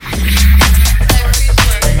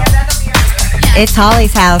It's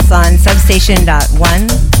Holly's House on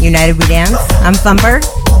Substation.1, United We Dance. I'm Thumper,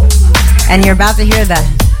 and you're about to hear the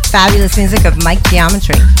fabulous music of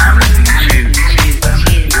mikeGEOMETRY.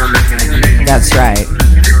 That's right.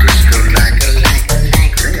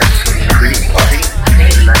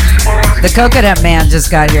 The Coconut Man just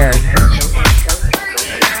got here.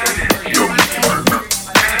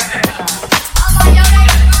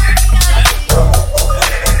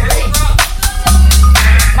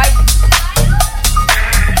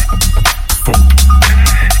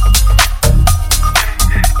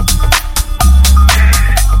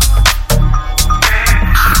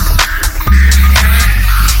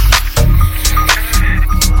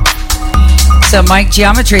 So,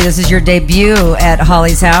 mikeGEOMETRY, this is your debut at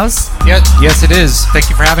Holly's House. Yes, it is. Thank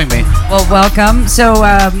you for having me. Well, welcome. So,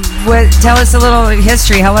 tell us a little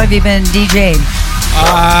history. How long have you been DJing?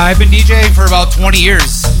 I've been DJing for about 20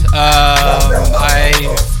 years. I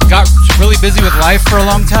got really busy with life for a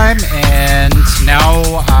long time, and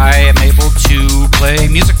now I am able to play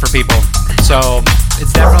music for people. So,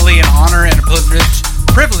 it's definitely an honor and a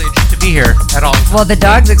privilege to be here at all. Well, the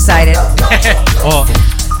dog's excited. Well,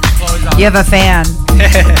 you have a fan.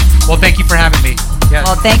 Well, thank you for having me. Yes.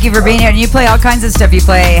 Well, thank you for being here. And you play all kinds of stuff. You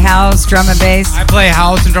play house, drum and bass. I play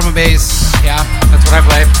house and drum and bass. Yeah, that's what I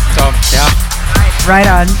play. So, yeah. Right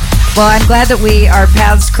on. Well, I'm glad that our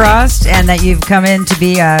paths crossed and that you've come in to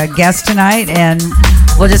be a guest tonight. And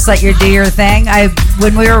we'll just let you do your thing.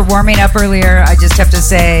 When we were warming up earlier, I just have to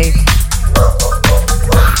say,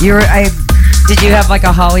 did you have like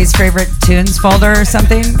a Holly's favorite tunes folder or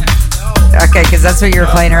something? Okay, because that's what you were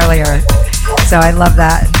playing earlier. So I love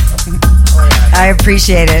that. I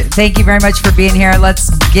appreciate it. Thank you very much for being here. Let's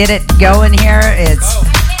get it going here. It's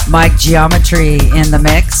mikeGEOMETRY in the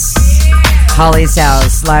mix. Holly's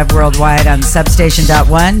House, live worldwide on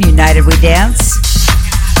Substation.1, United We Dance.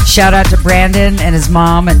 Shout out to Brandon and his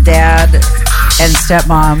mom and dad and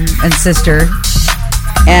stepmom and sister.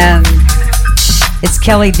 And it's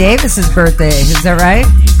Kelly Davis's birthday. Is that right?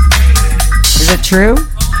 Is it true?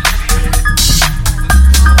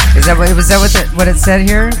 Is that what it said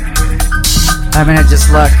here? I'm gonna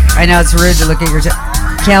just look. I know it's rude to look at your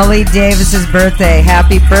Kelly Davis's birthday.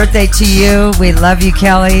 Happy birthday to you. We love you,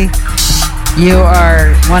 Kelly. You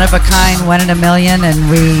are one of a kind, one in a million, and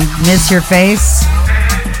we miss your face.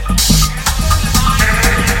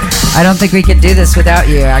 I don't think we could do this without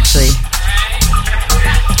you, actually.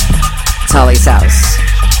 It's Holly's House.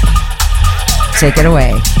 Take it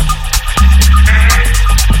away.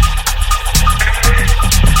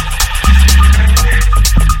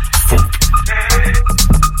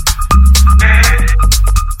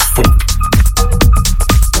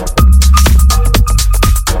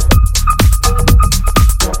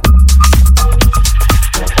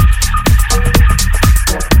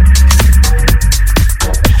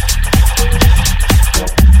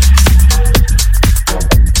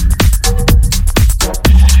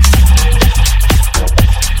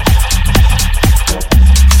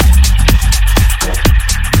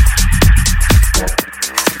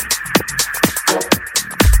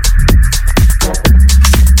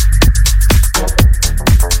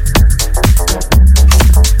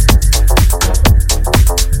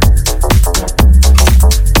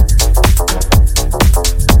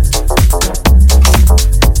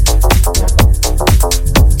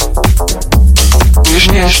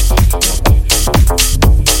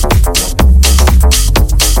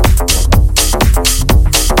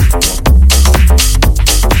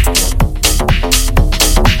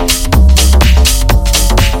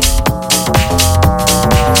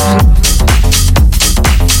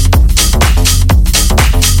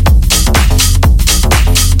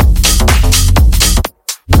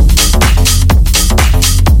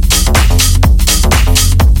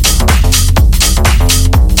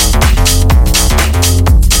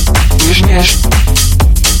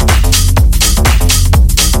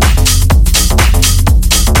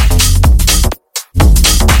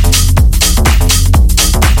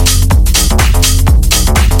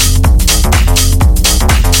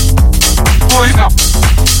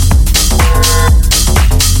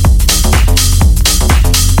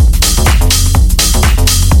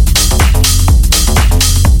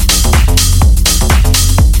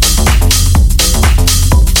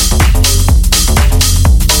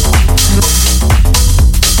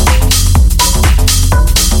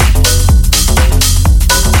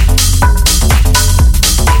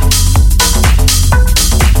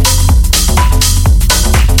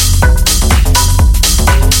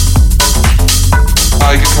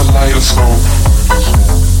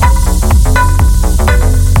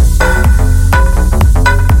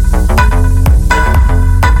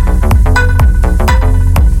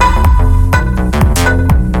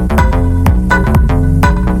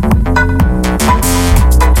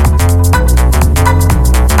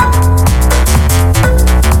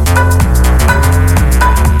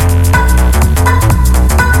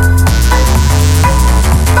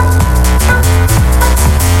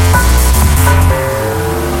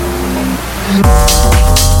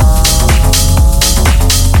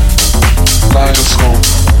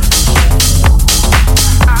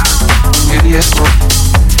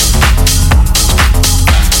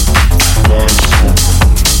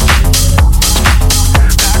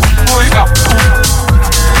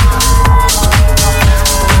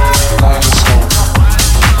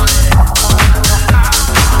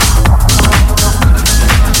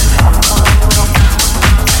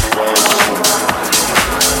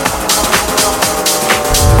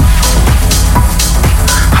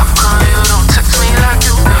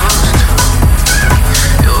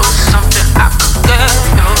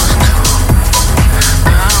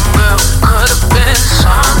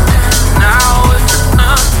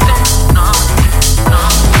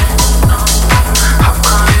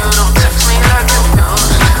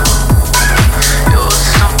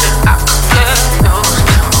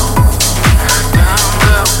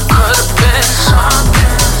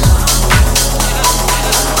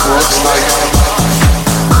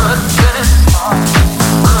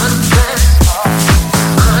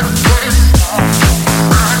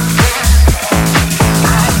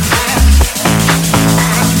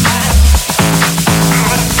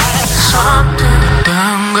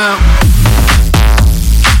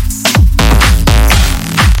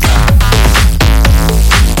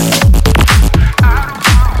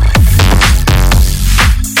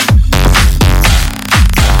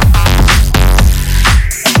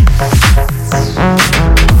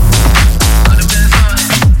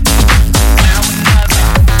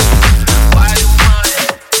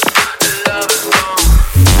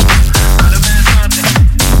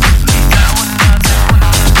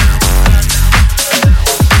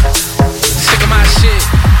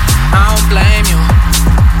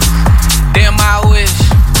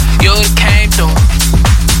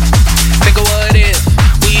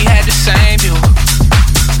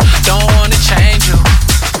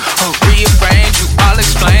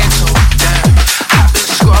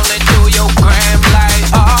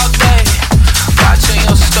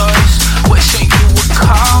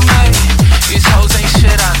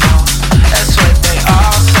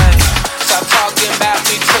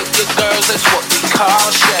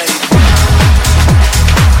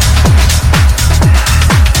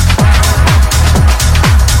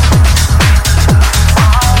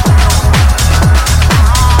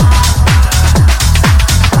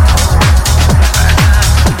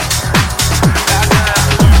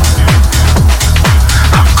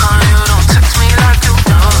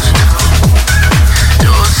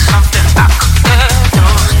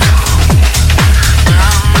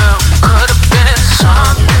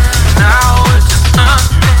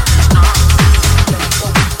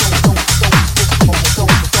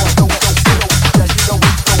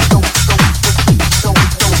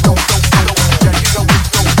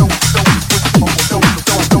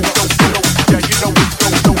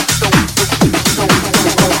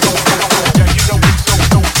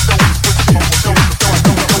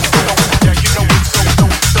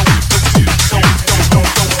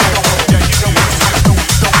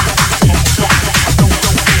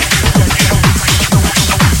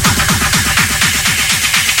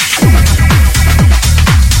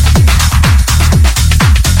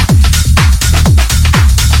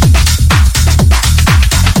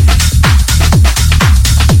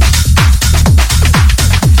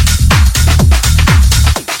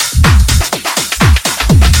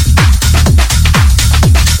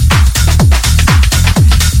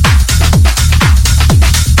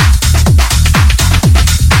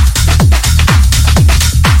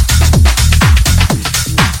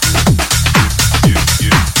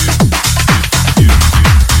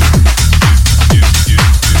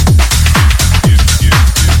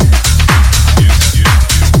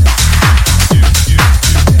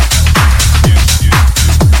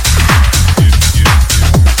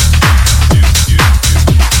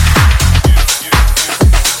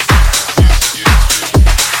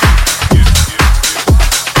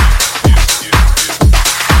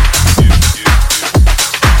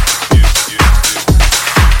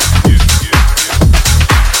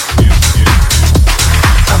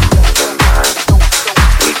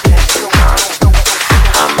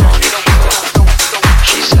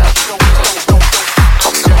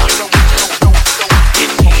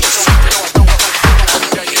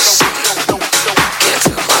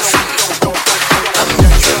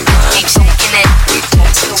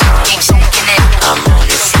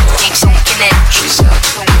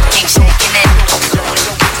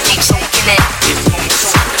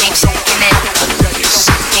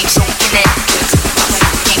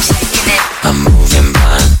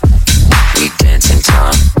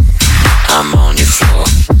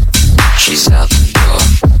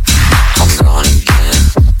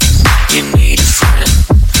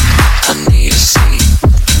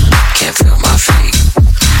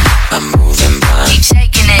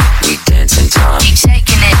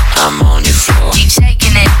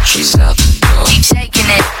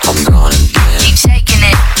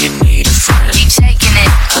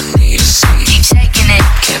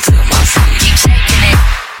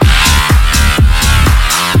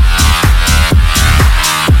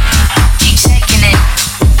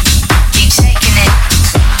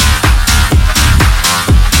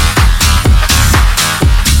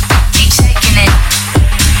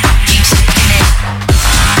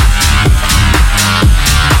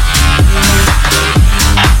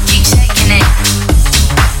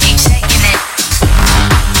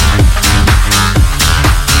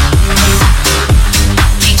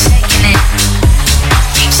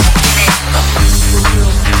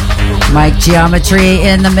 Mike Geometry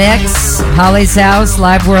in the mix. Holly's House,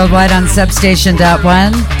 live worldwide on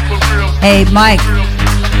Substation.1. Hey, Mike,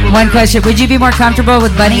 one question. Would you be more comfortable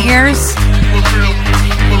with bunny ears?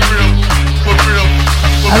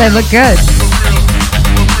 Oh, they look good.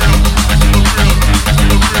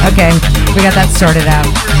 Okay, we got that sorted out.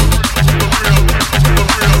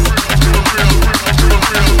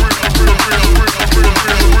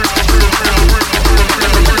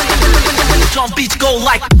 Drum beats go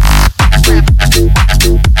like.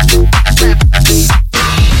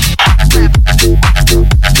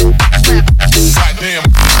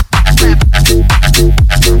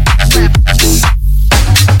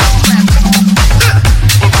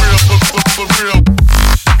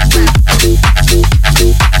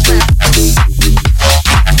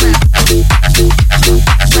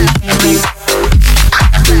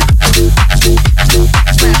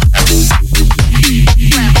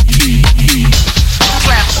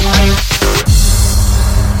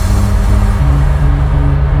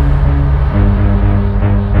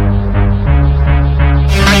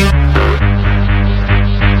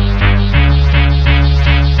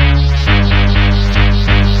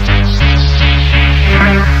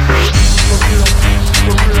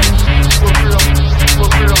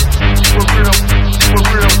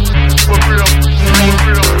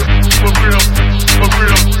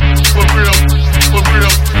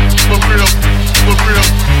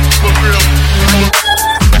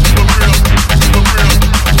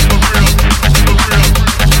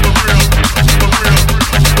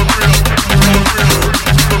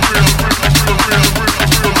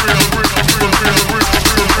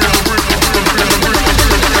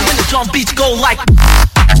 Beats go like.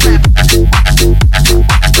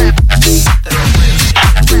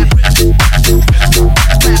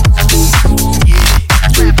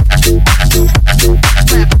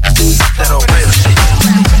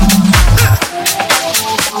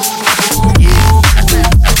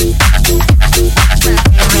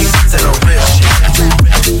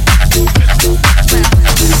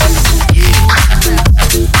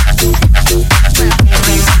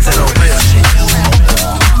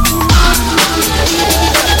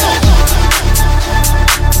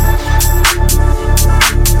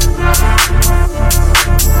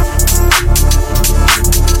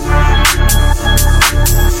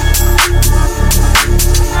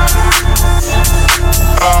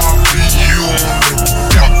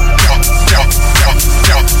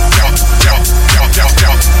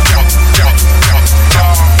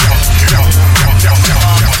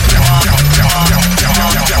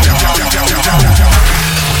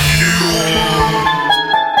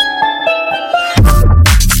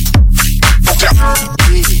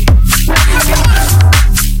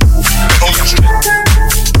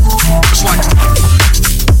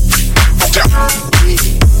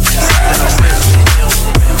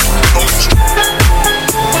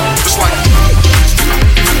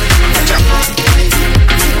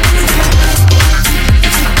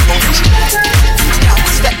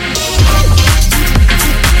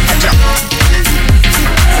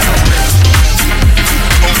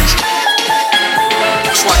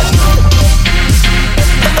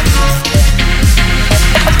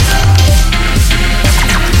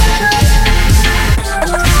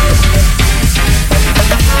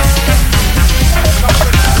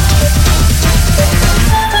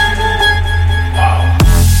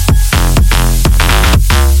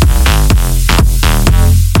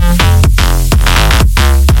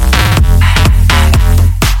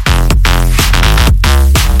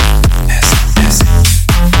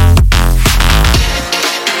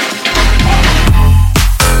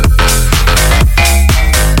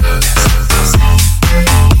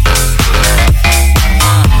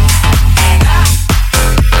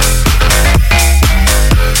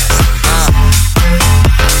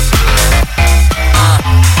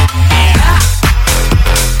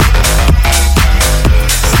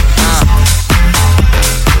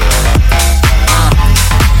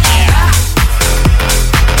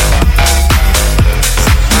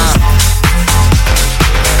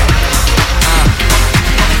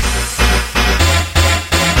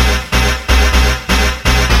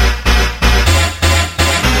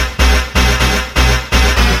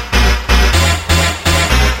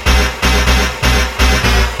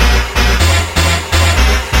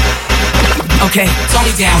 Okay,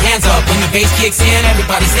 Tony down, hands up. When the bass kicks in,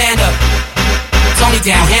 everybody stand up. Tony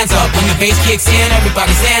down, hands up. When the bass kicks in,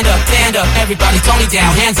 everybody stand up, stand up. Everybody, Tony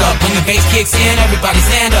down, hands up. When the bass kicks in, everybody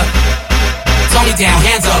stand up. Tony down,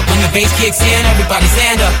 hands up. When the bass kicks in, everybody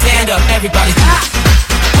stand up, stand up. Everybody,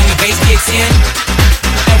 when the bass kicks in,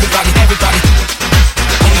 everybody.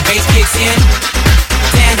 When the bass kicks in,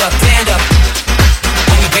 stand up, stand up.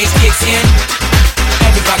 kicks in,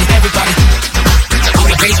 everybody, everybody. When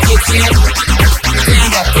the bass kicks in,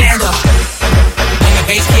 stand up, stand up. When the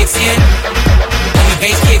bass kicks in, when the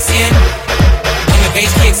bass kicks in, when the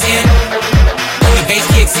bass kicks in, when the bass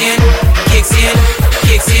kicks in, kicks in,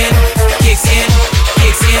 kicks in, kicks in,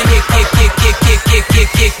 kicks in, kick, kick, kick, kick, kick, kick, kick,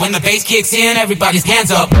 kick. When the bass kicks in, everybody's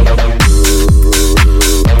hands up.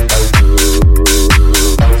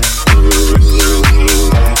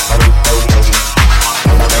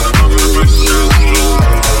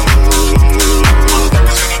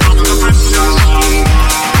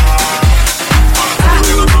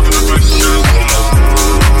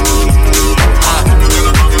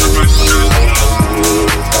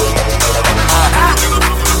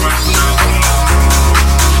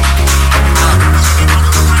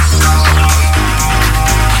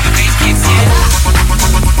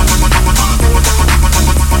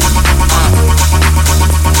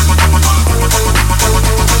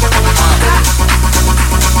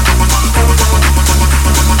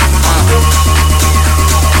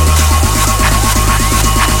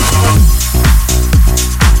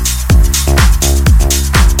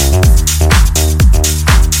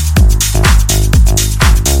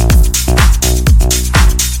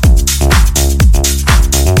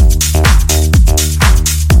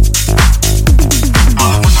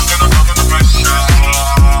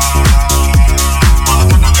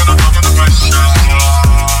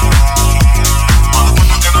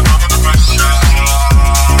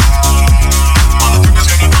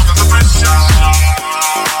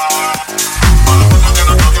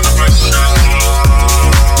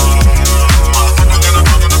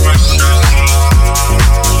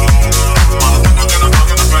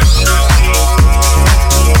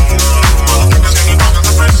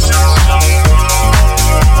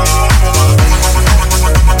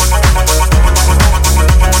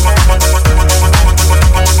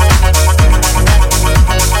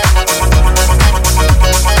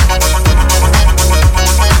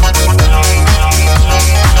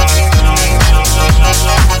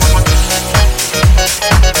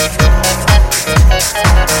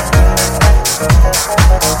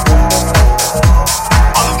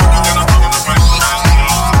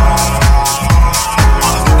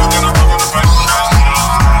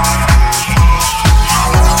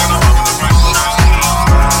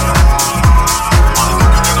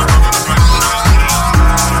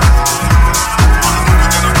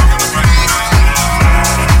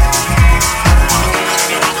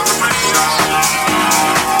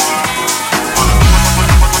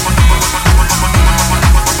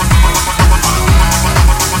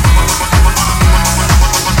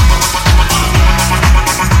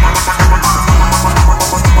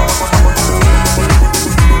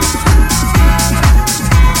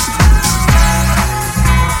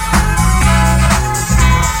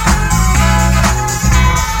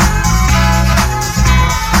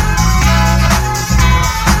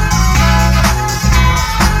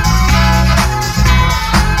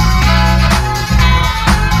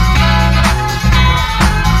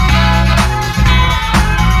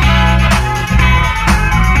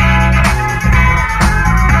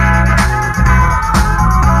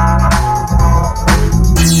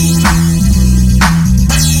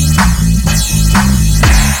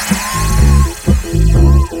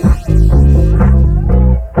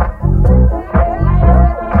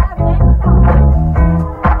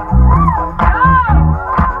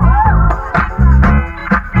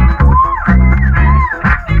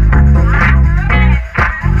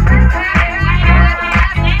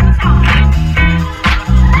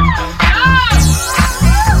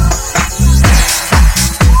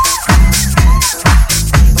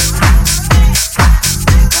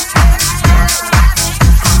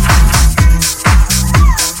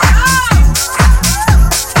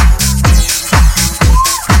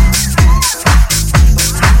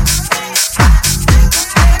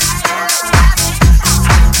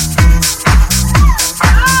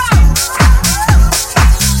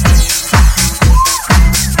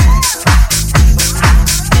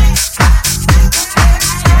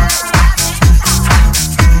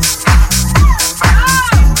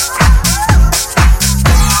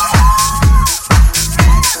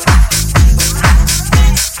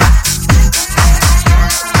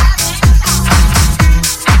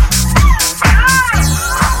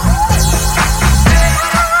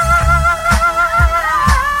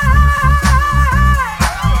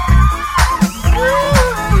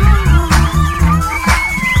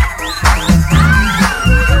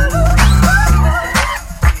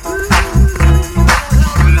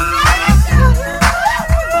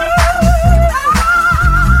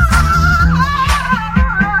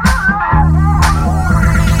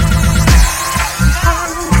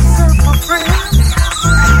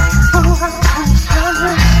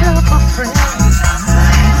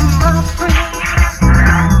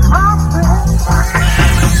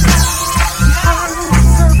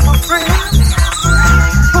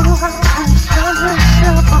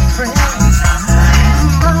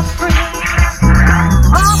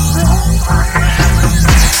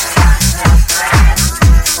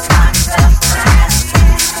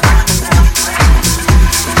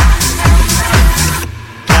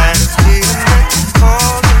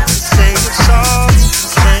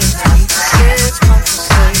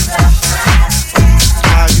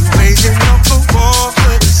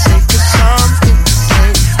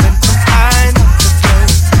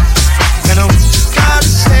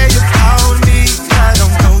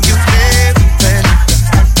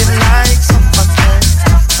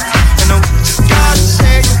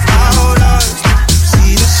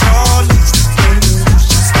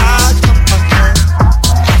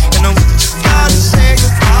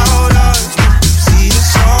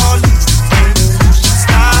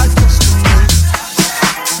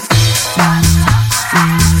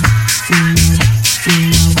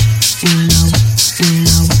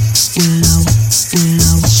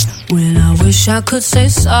 I could say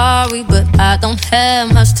sorry, but I don't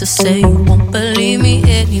have much to say. You won't believe me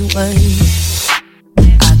anyway.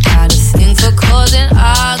 I got a thing for causing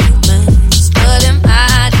arguments, but in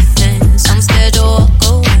my defense, I'm scared to walk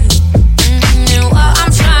away. And what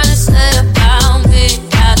I'm trying to say about me,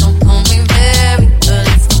 I don't know me very well.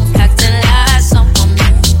 If I'm acting like someone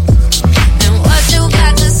else, and what you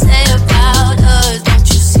got to say about us? Don't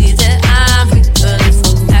you see that I'm here? Girl, if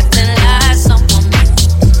I'm acting like someone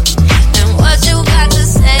else, and what you got to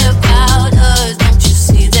say about us? Don't you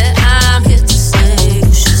see that I'm here to say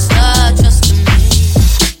you should start trusting me?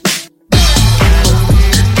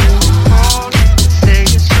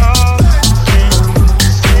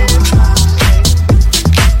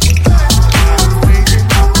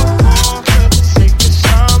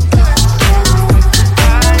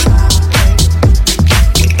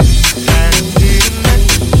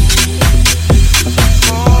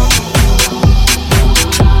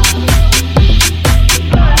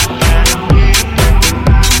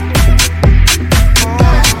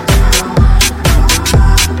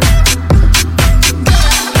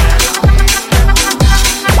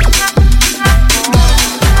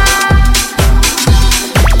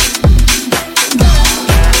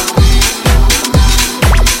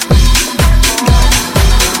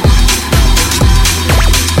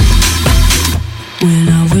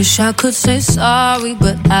 Wish I could say sorry,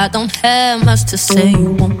 but I don't have much to say.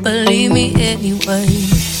 You won't believe me anyway.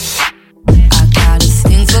 I got a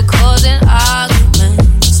thing for causing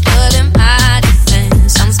arguments, but in my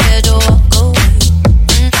defense, I'm scared to walk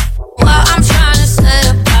away. What I'm trying to say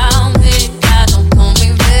about me, I don't know me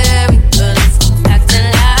very well. If I'm acting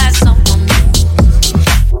like someone else,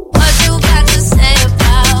 what you got to say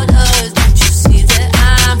about us? Don't you see that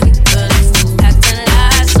I'm here? Girl, if I'm acting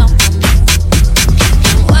like someone else,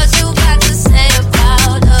 what you got to say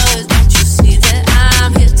about us? Don't you see that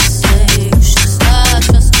I'm here to say you should start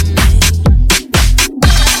trusting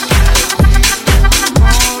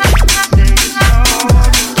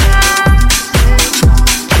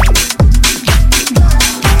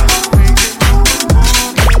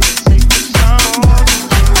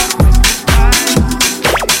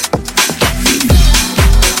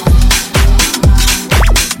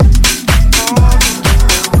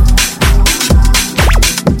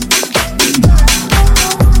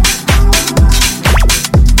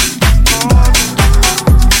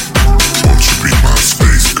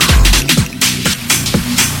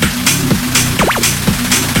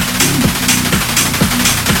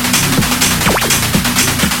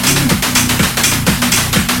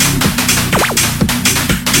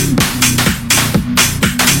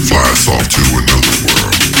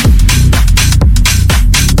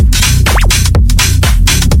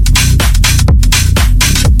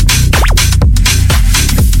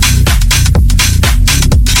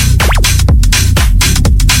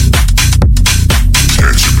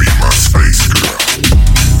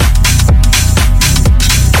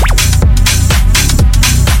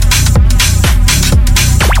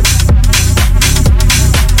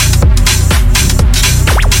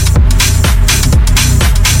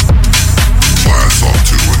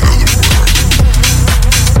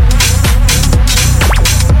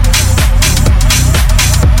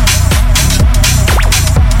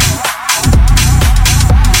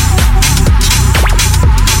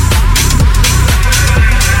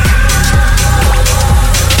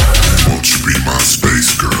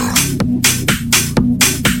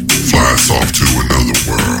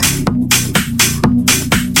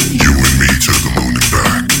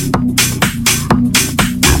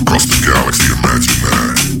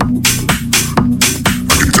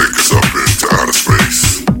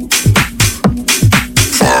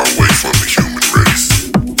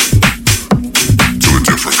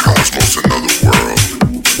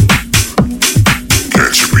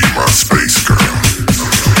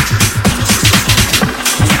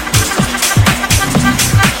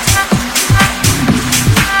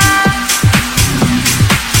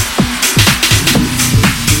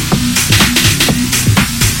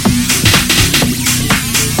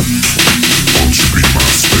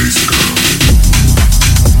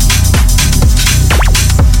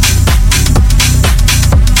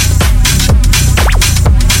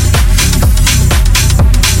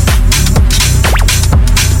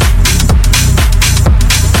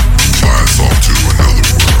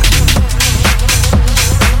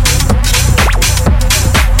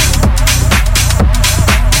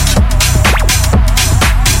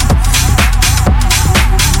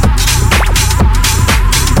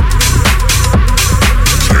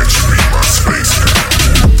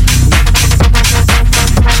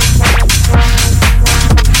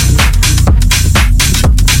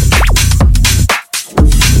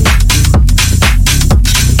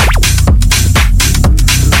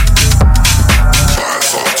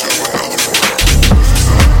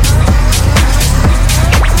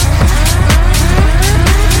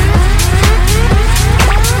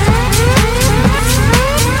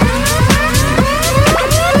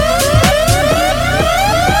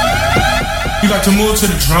like to move to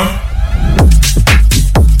the drum?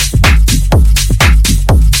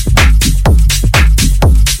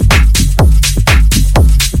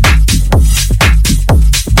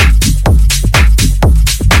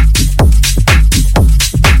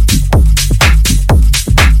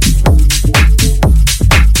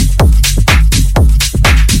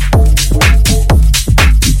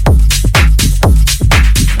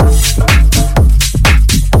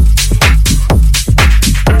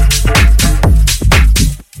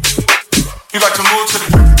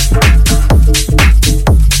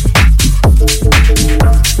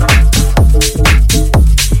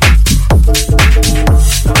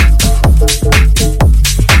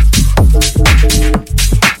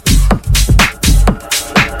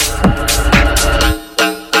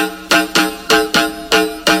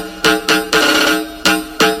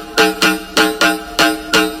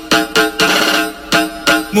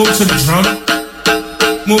 Move to the drum.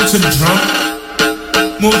 Move to the drum.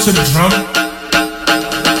 Move to the drum.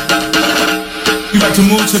 You like to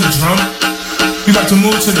move to the drum. You like to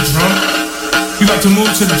move to the drum. You like to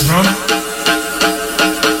move to the drum.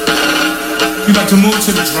 You like to move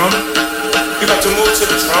to the drum. You like to move to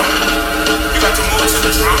the drum. You like to move to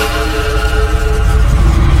the drum.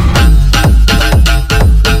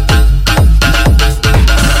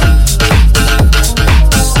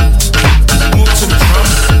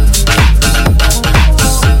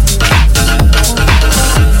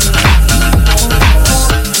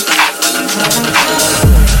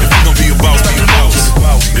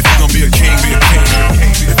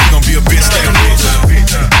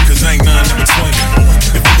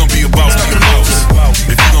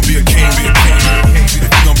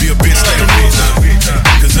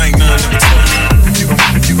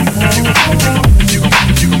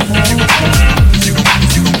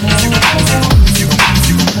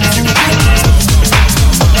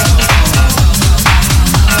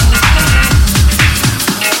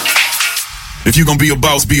 If you gonna be a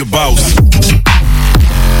boss, be a boss.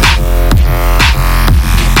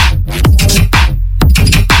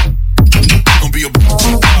 Gonna be a boss.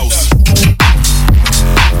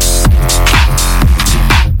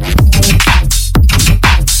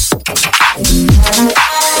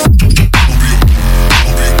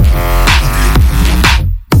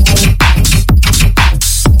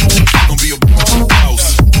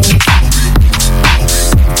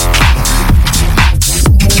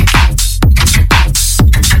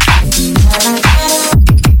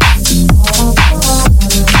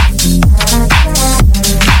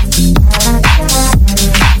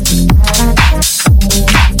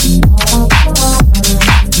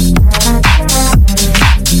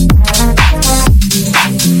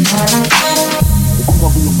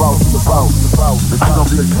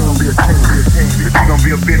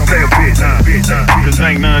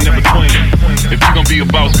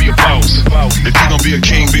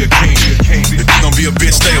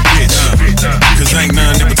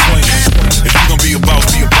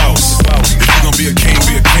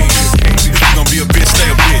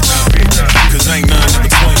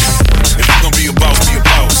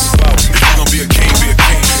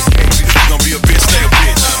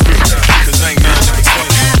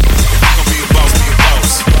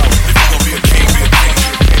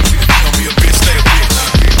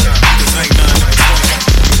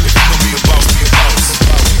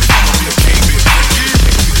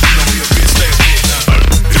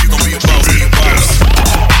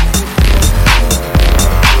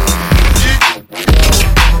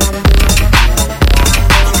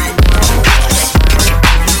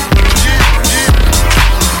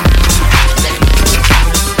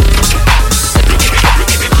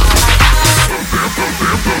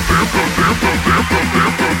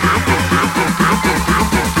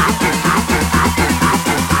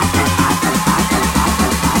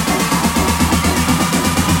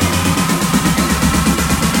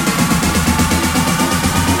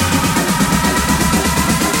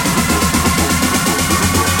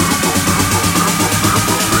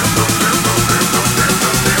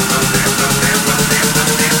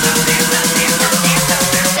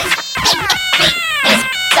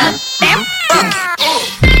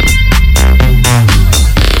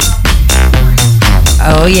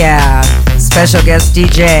 Oh yeah, special guest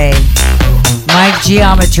DJ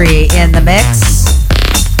mikeGEOMETRY in the mix.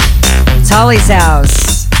 It's Holly's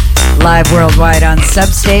House, live worldwide on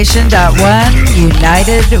Substation.1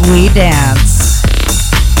 United We Dance.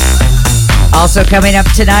 Also coming up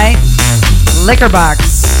tonight, Liquor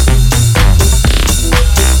Box.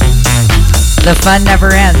 The fun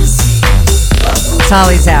never ends. It's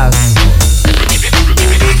Holly's House.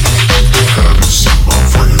 Haven't seen my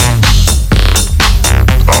friends.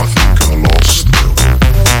 I think I lost them.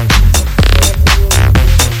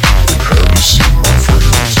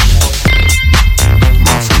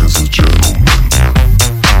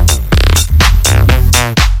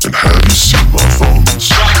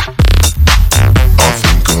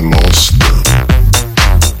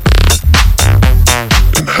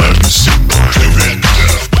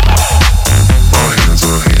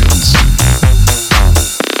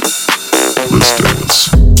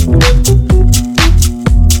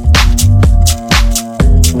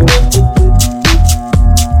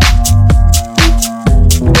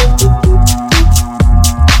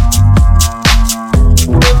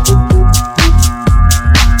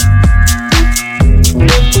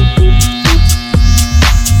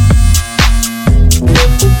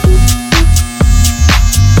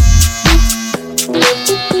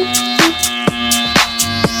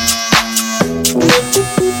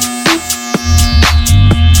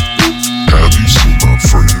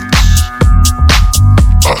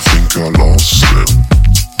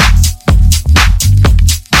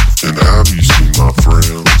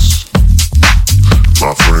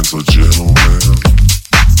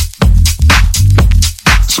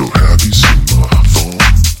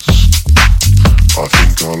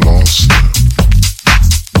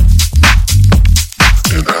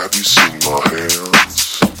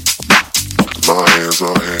 Raise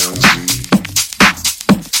our hands.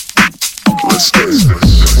 Let's dance.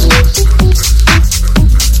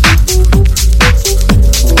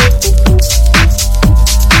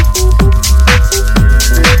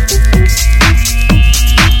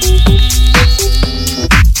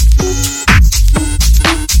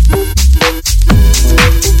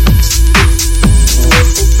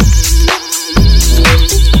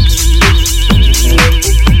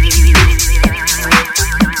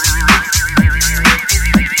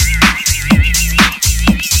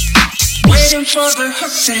 For the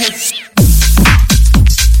hook to hit.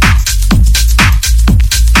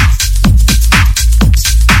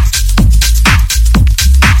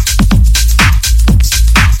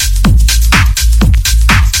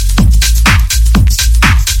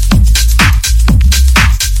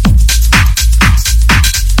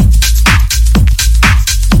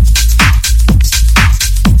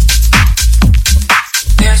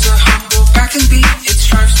 There's a humble back and beat. It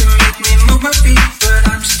strives to make me move my feet, but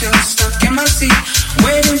I'm still stuck in my seat,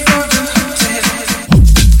 waiting for the hook to hit.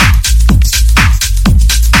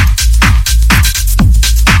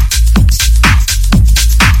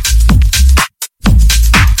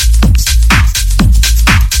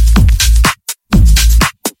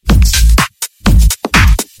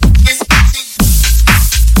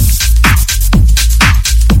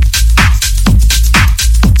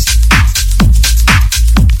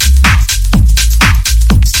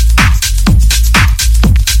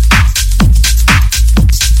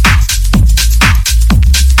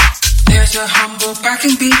 There's a humble back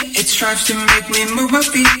and beat. It strives to make me move my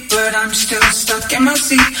feet, but I'm still stuck in my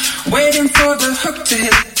seat, waiting for the hook to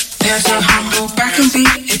hit. There's a humble back and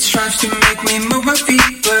beat. It strives to make me move my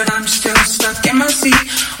feet, but I'm still stuck in my seat,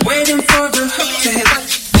 waiting for the hook to hit.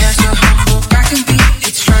 There's a humble back and beat.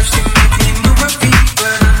 It strives to make me move my feet,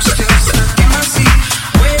 but I'm still stuck in my seat,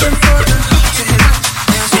 waiting for the hook to hit.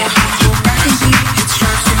 There's a humble back and beat. It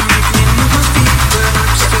strives to make me move my feet, but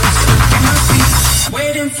I'm still stuck in my seat,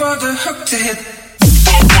 waiting for the hook to hit.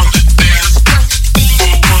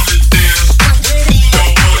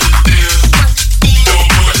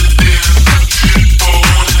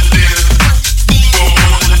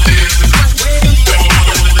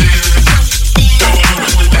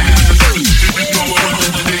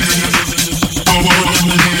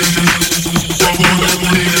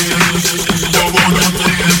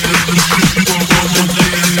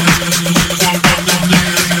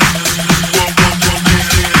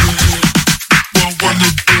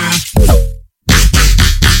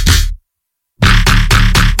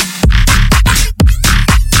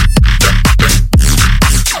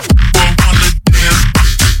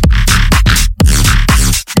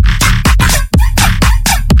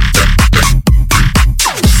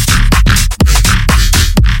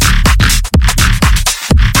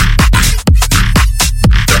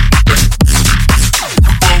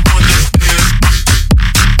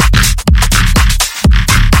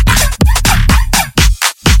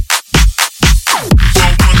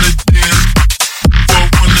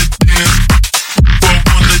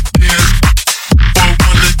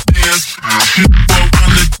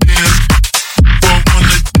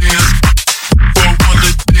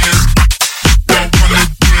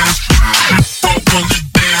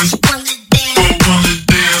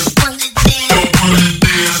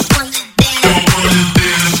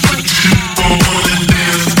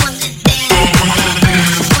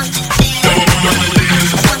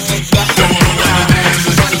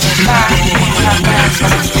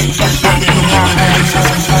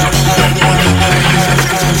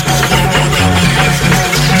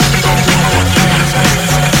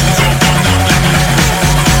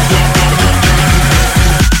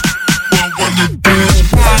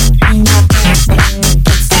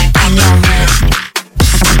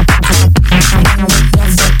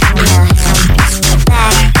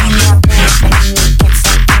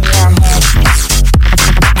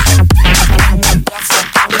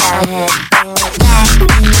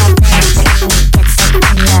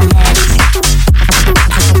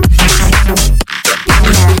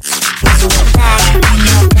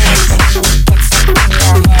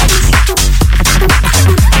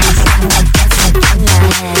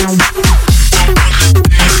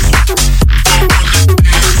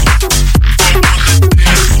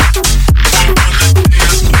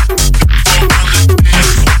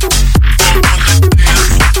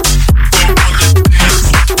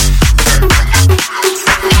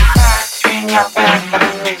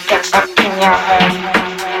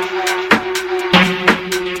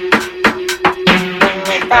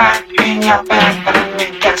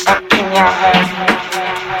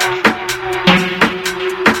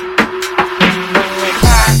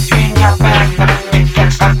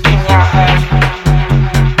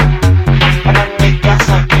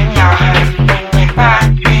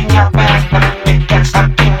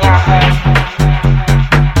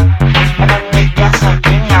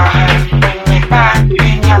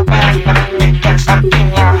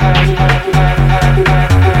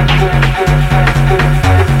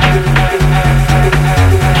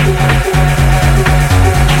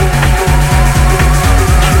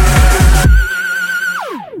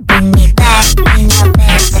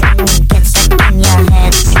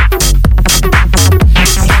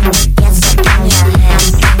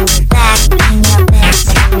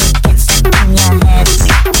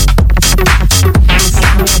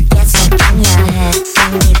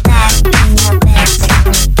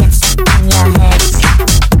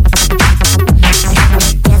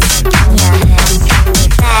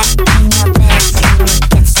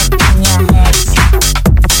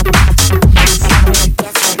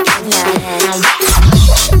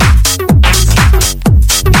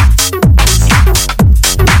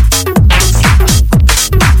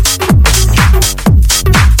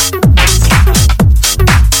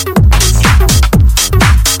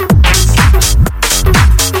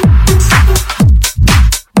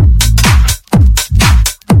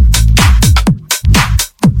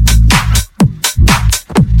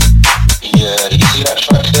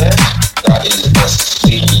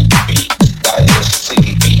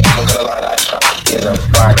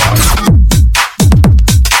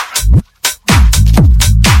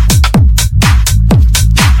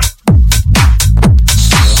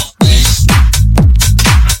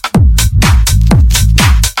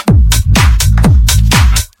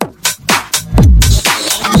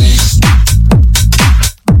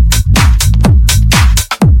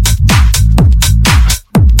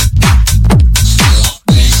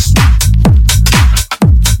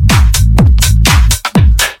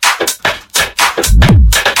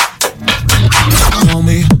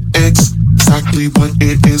 What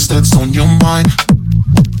it is that's on your mind.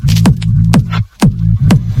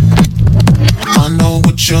 I know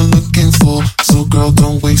what you're looking for, so girl,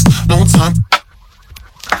 don't waste no time.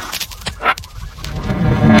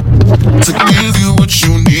 To give you what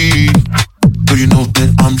you need, do you know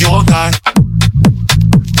that I'm your guy?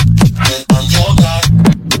 That I'm your guy.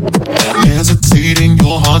 Not hesitating,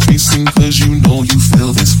 your heart racing, cause you know you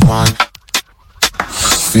feel this fine.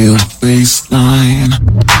 Feel baseline.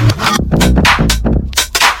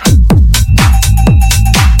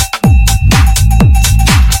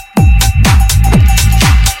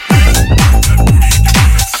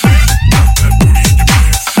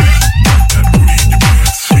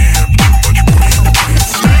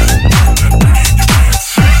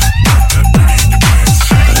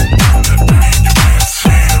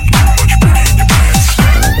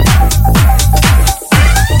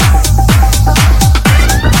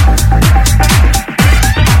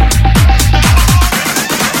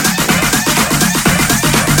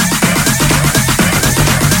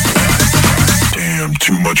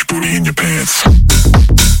 Too much booty in your pants.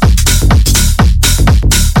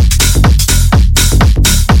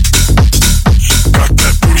 Got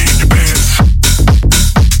that booty in your pants.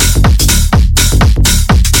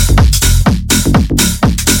 Got that booty in your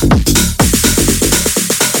pants.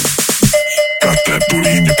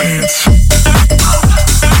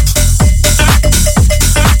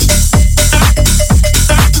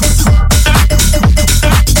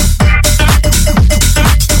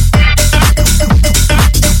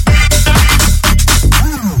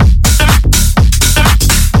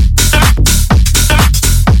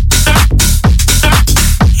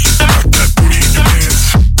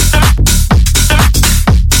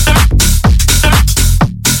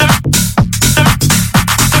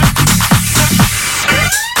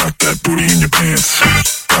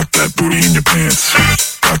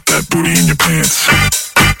 Got that booty in your pants.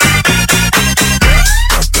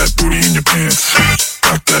 Got that booty in your pants.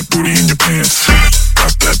 Got that booty in your pants. Got that booty in your pants.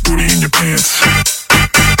 Got that booty in your pants.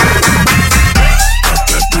 Got that booty in your pants. Got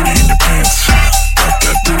that booty in your pants. Got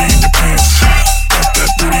that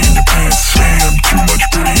booty in your pants. Damn, too much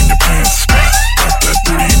booty in your pants. Got that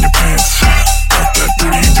booty in your pants. Got that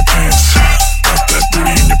booty in your pants. Got that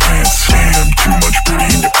booty in your pants. Damn, too much booty in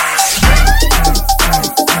your pants.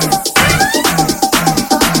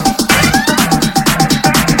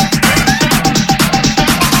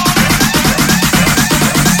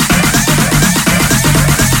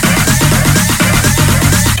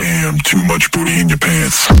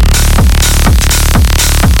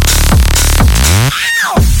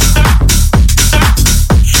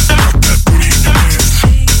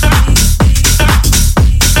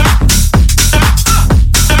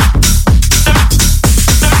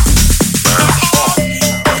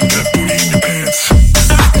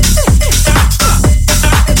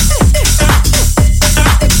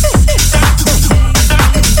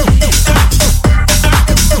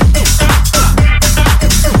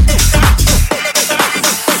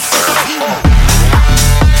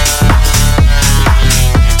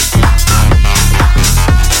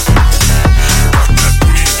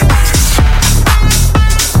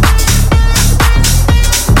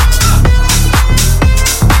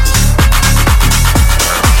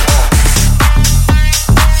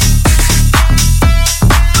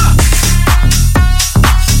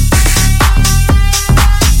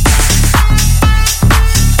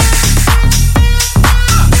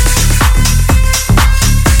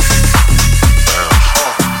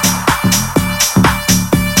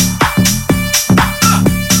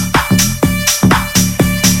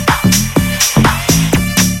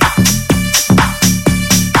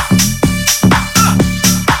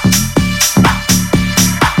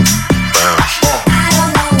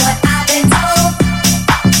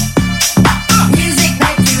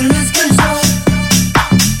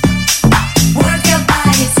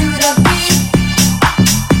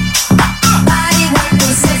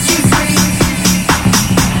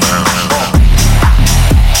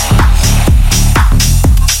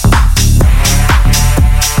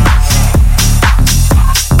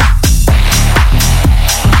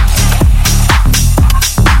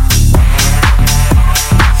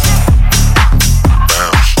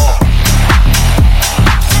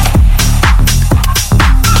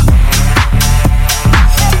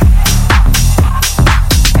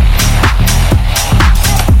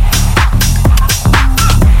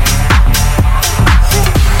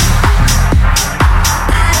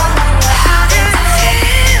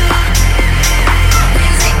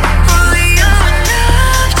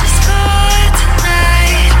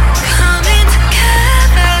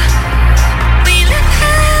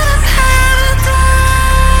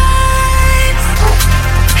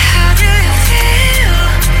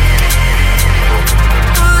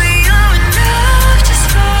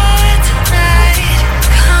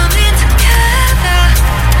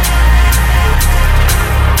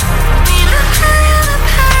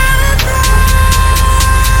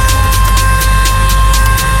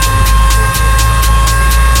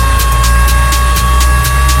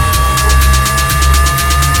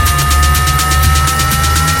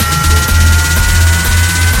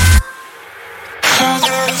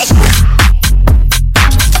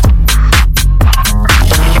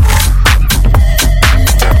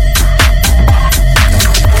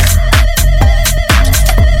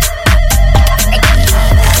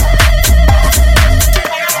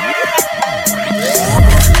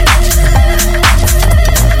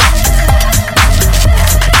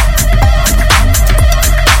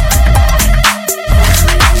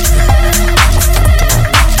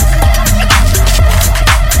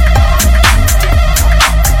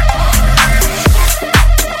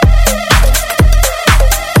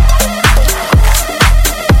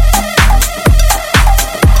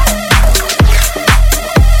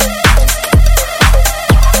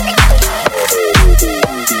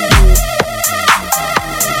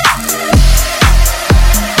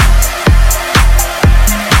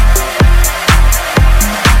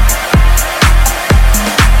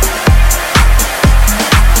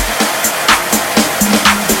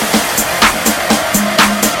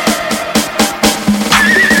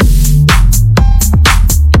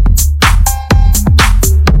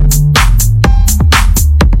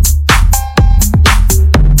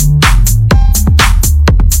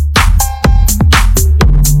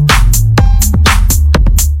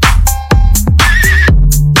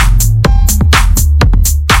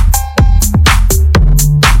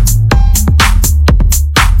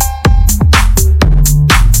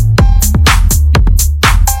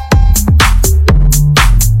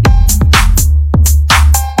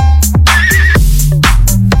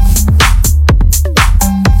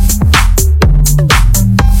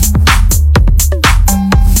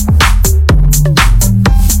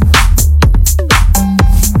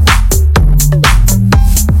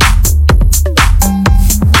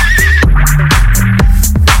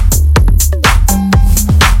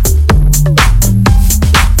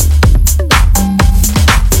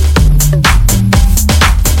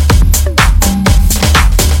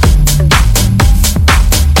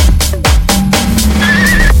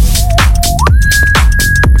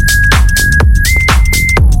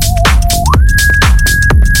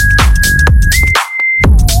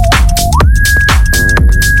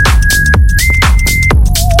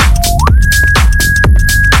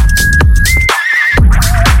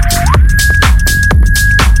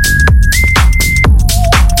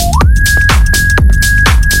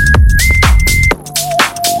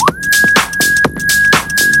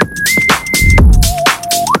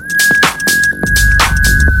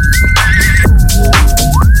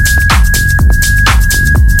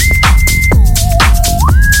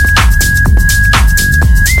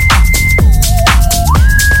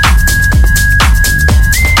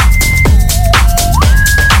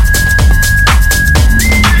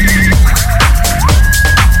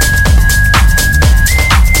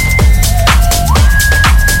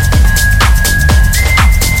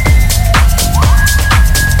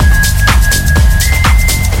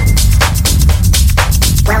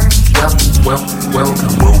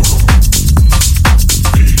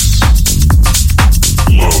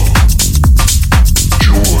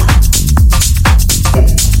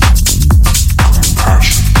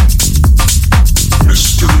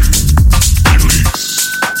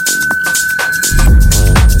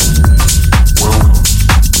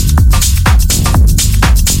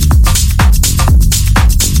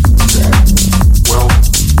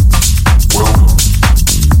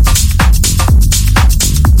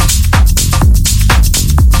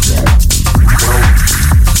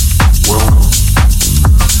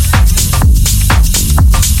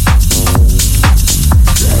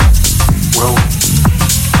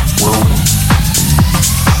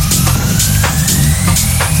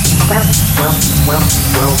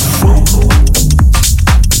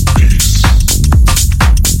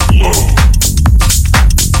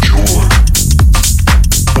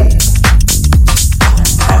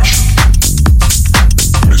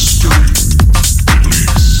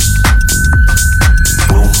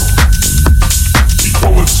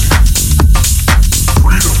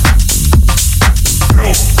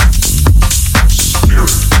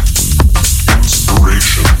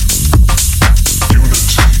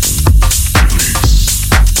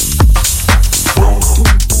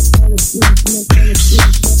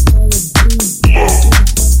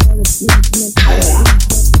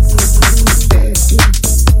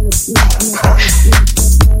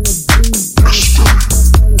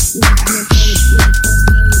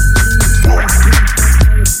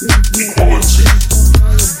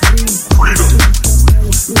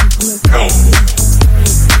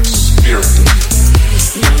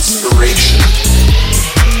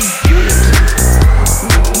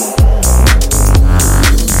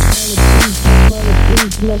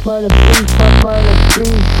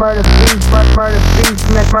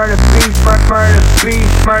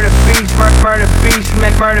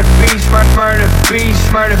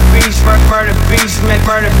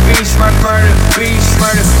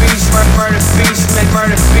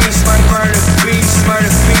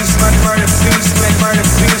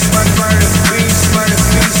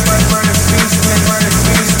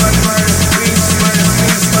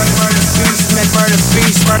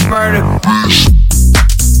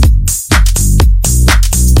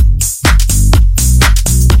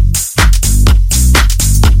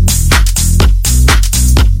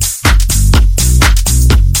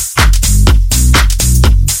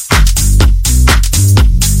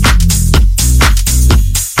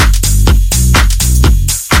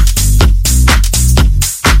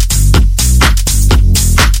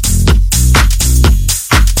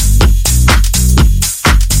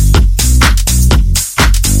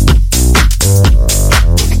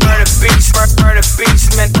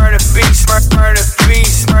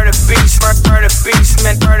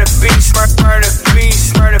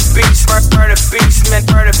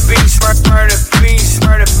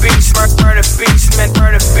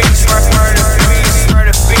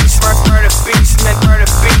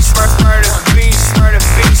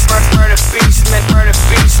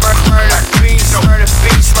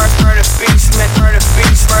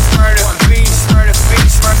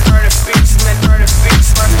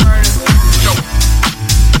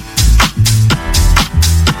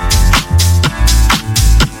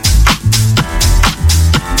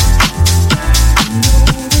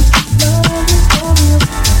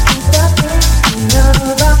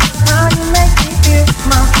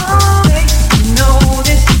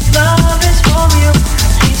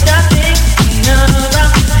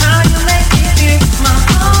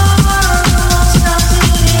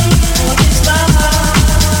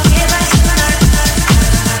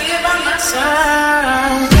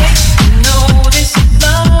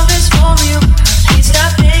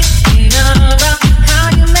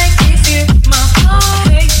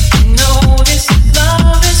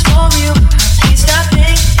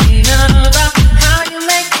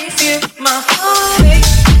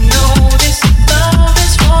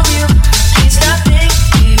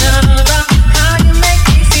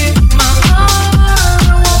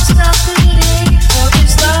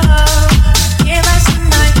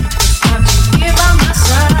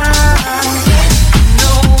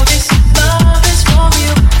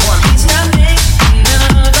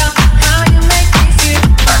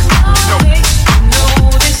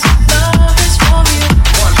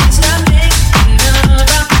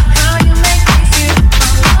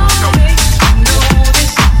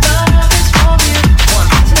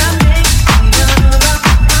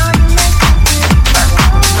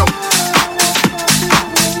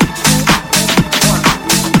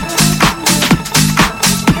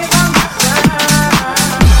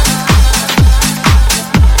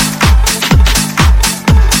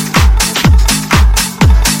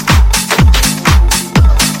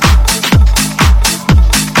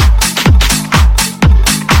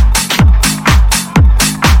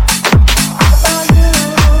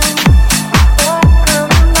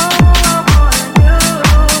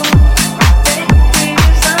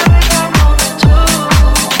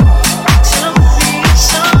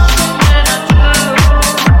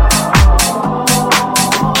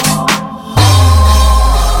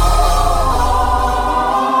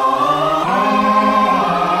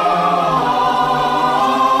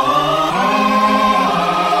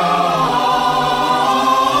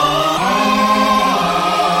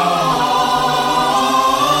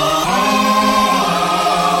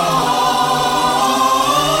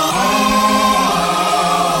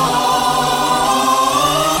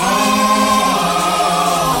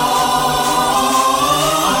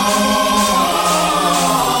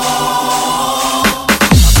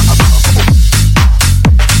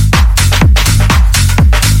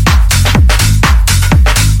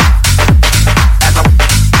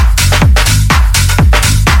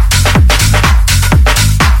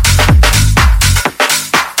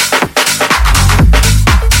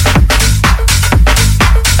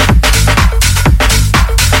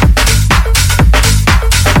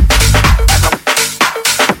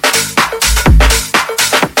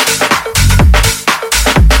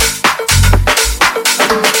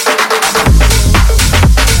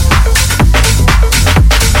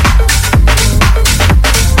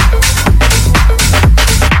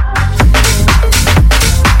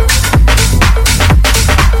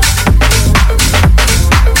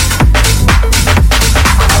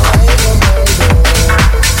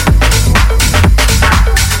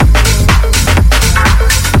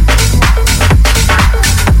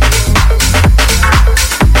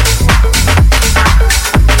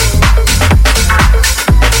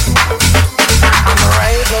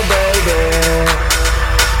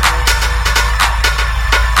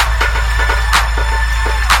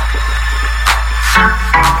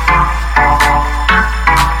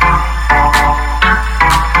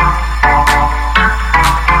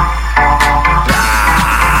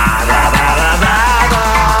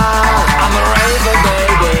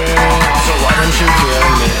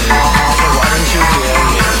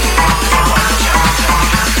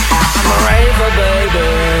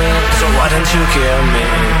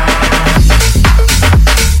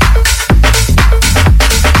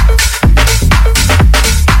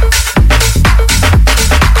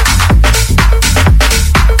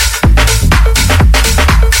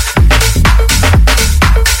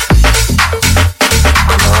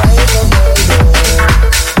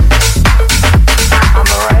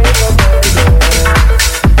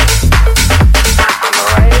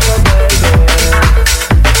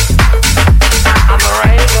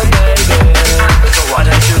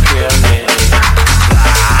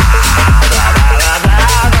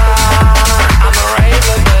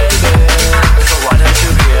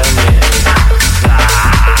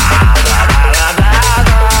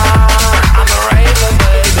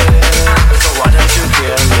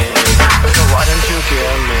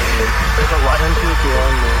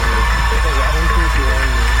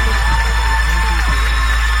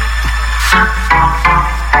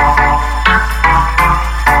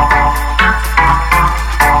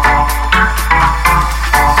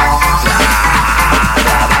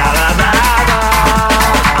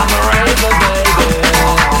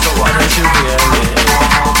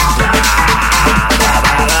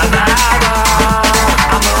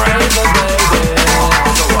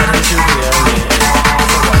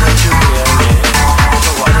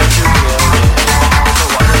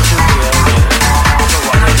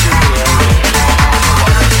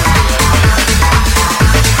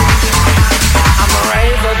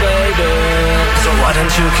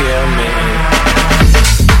 you kill me?